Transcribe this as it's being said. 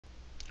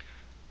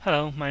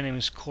Hello, my name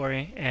is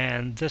Corey,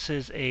 and this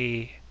is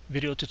a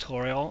video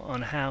tutorial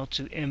on how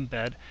to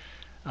embed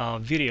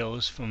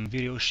videos from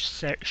video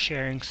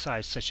sharing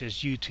sites such as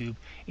YouTube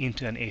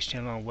into an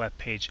HTML web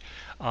page.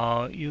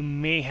 You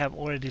may have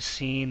already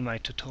seen my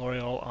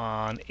tutorial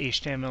on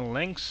HTML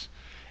links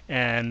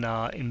and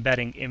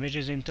embedding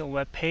images into a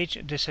web page.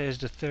 This is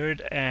the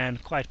third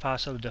and quite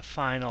possibly the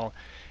final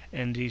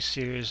in this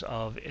series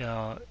of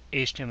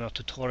HTML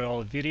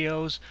tutorial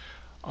videos.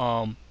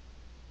 Um,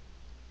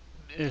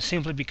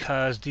 Simply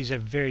because these are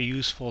very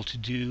useful to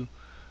do,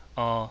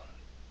 uh,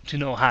 to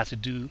know how to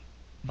do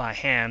by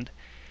hand,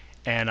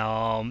 and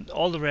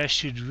all the rest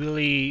should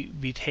really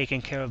be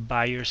taken care of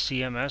by your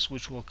CMS,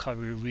 which we'll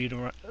cover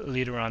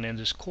later on in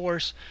this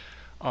course.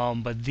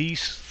 But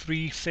these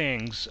three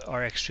things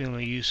are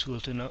extremely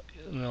useful to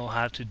know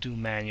how to do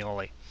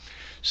manually.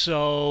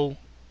 So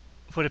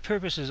for the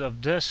purposes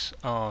of this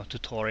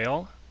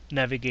tutorial,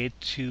 navigate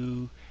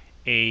to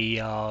a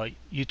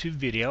YouTube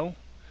video,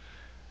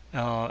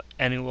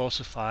 and it will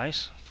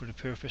suffice for the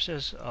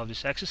purposes of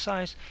this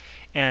exercise.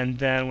 And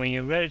then when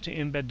you're ready to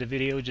embed the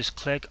video, just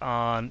click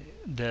on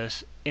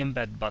this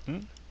embed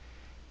button.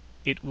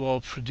 It will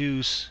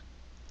produce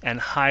and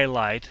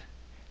highlight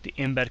the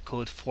embed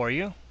code for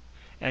you,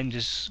 and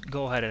just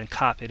go ahead and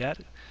copy that.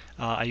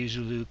 I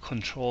usually do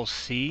Control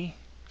C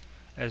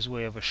as a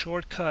way of a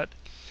shortcut,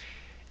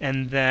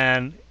 and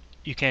then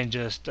you can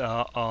just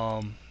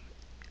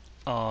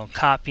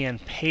copy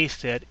and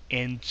paste it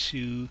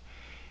into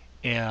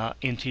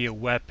your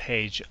web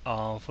page.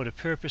 For the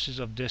purposes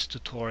of this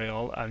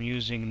tutorial, I'm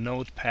using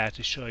Notepad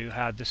to show you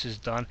how this is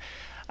done.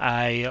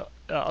 I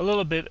a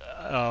little bit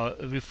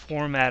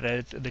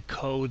reformatted the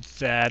code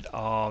that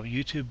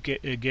YouTube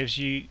gives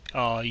you.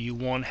 You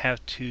won't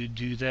have to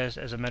do this.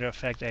 As a matter of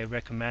fact, I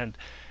recommend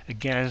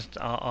against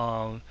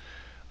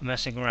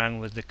messing around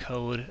with the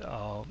code.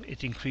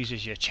 It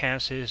increases your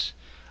chances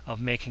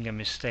of making a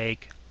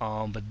mistake,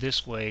 but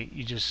this way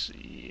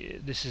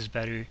this is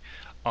better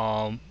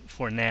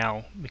for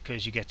now,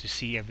 because you get to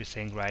see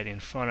everything right in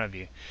front of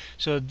you.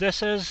 So this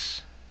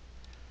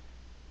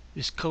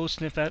code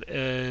snippet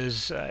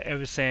is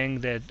everything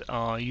that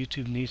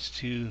YouTube needs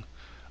to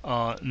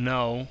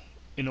know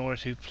in order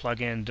to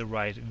plug in the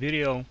right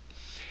video.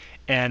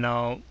 And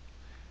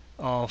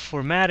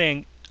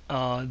formatting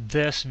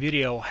this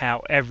video,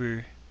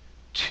 however,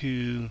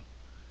 to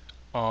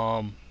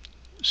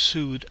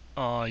suit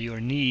your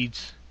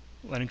needs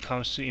when it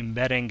comes to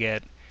embedding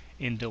it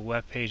in the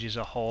web page is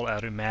a whole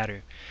other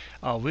matter.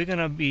 We're going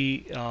to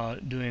be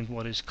doing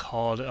what is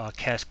called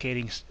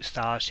cascading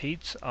style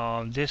sheets.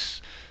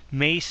 This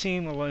may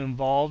seem a little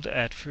involved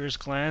at first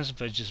glance,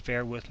 but just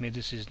bear with me.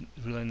 This is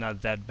really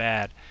not that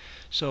bad.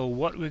 So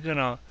what we're going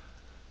to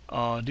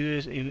do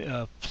is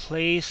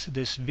place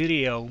this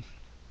video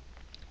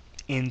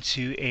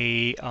into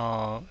a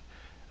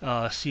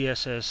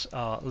CSS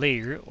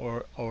layer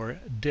or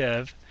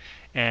div,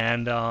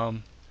 and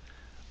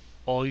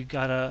all you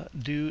gotta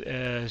do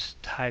is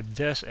type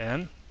this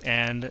in,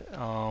 and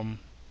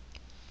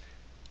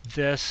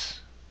this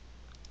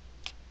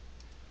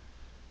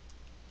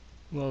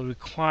will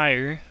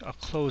require a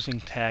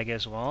closing tag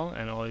as well,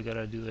 and all you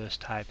gotta do is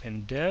type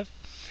in div,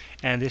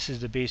 and this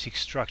is the basic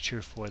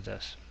structure for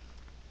this.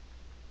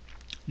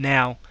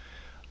 Now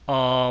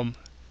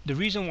the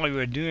reason why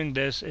we're doing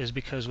this is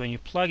because when you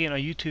plug in a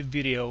YouTube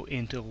video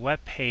into a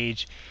web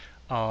page,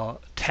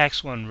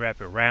 text won't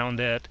wrap around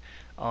it.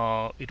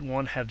 It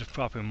won't have the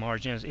proper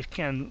margins. It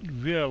can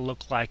really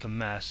look like a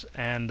mess.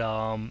 And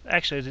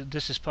actually,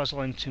 this is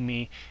puzzling to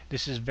me.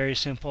 This is very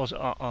simple.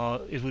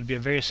 It would be a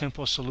very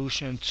simple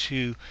solution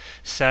to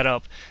set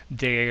up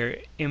their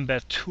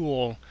embed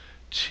tool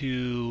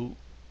to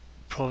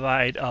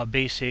provide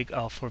basic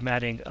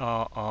formatting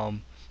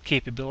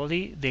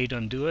capability. They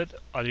don't do it.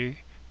 Other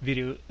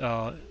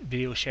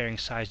video sharing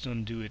sites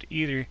don't do it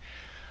either.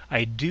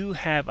 I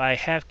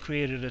have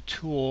created a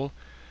tool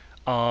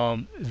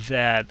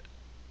that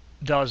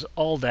does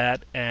all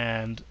that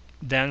and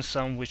then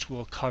some, which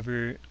we'll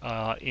cover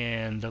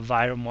in the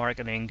viral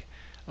marketing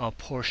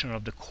portion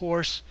of the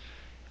course.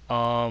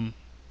 But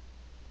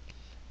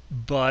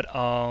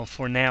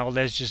for now,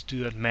 let's just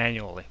do it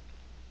manually.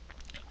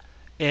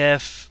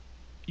 If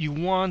you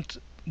want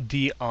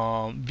the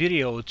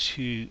video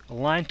to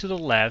align to the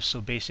left,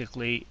 so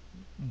basically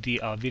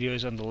the video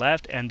is on the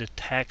left and the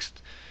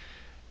text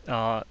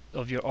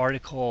of your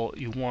article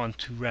you want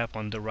to wrap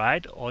on the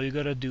right, all you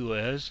gotta do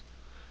is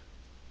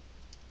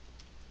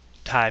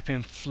type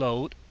in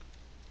float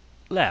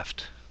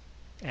left,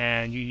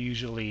 and you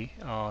usually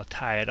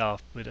tie it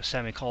off with a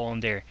semicolon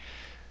there.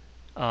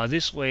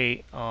 This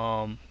way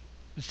the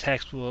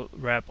text will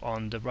wrap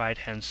on the right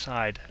hand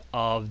side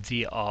of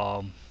the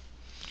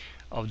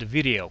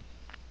video.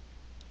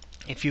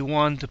 If you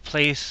want to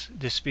place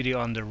this video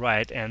on the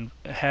right and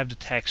have the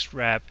text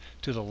wrap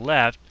to the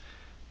left,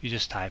 you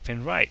just type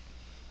in right.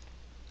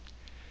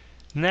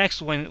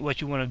 Next,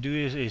 what you want to do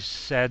is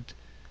set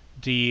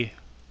the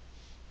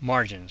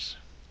margins,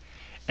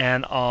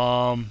 and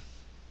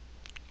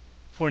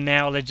For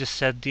now, let's just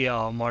set the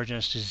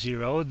margins to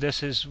 0.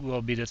 This is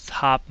will be the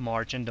top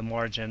margin, the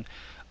margin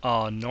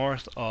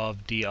north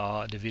of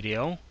the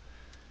video.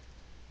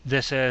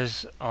 This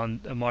is on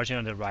the margin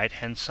on the right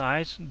hand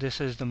side.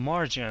 This is the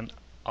margin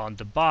on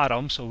the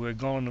bottom, so we're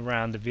going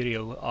around the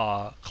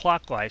video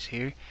clockwise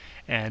here,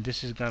 and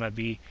this is gonna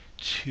be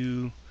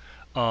to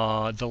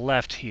the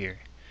left here.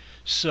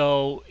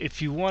 So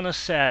if you want to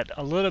set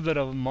a little bit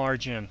of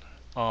margin,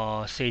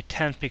 say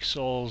 10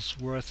 pixels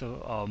worth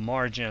of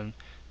margin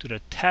to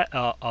the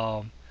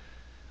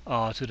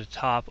to the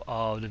top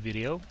of the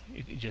video,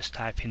 you can just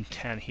type in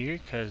 10 here,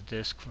 because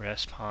this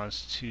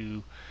corresponds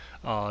to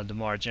the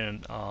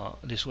margin.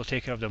 This will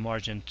take care of the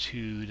margin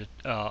to the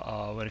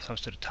when it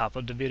comes to the top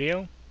of the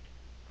video.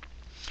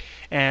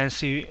 And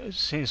see,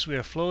 since we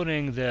are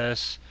floating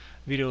this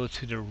video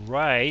to the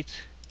right,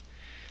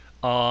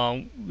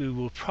 we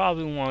will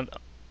probably want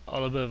a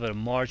little bit of a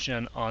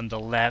margin on the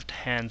left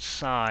hand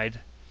side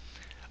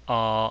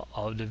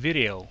of the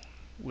video,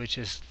 which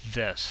is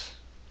this.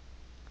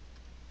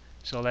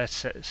 So let's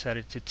set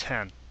it to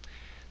 10.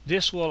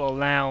 This will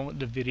allow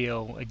the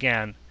video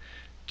again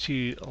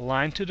to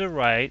align to the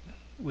right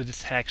with the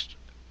text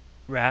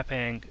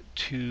wrapping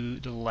to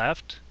the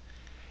left,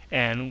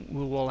 and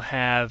we will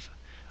have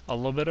a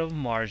little bit of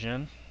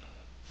margin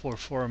for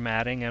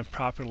formatting and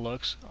proper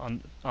looks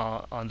on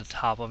the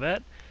top of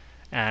it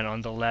and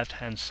on the left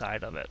hand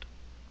side of it.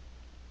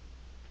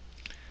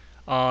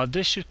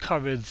 This should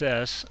cover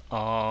this,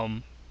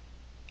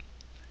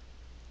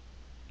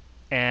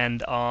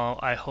 and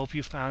I hope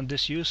you found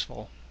this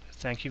useful.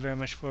 Thank you very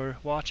much for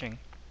watching.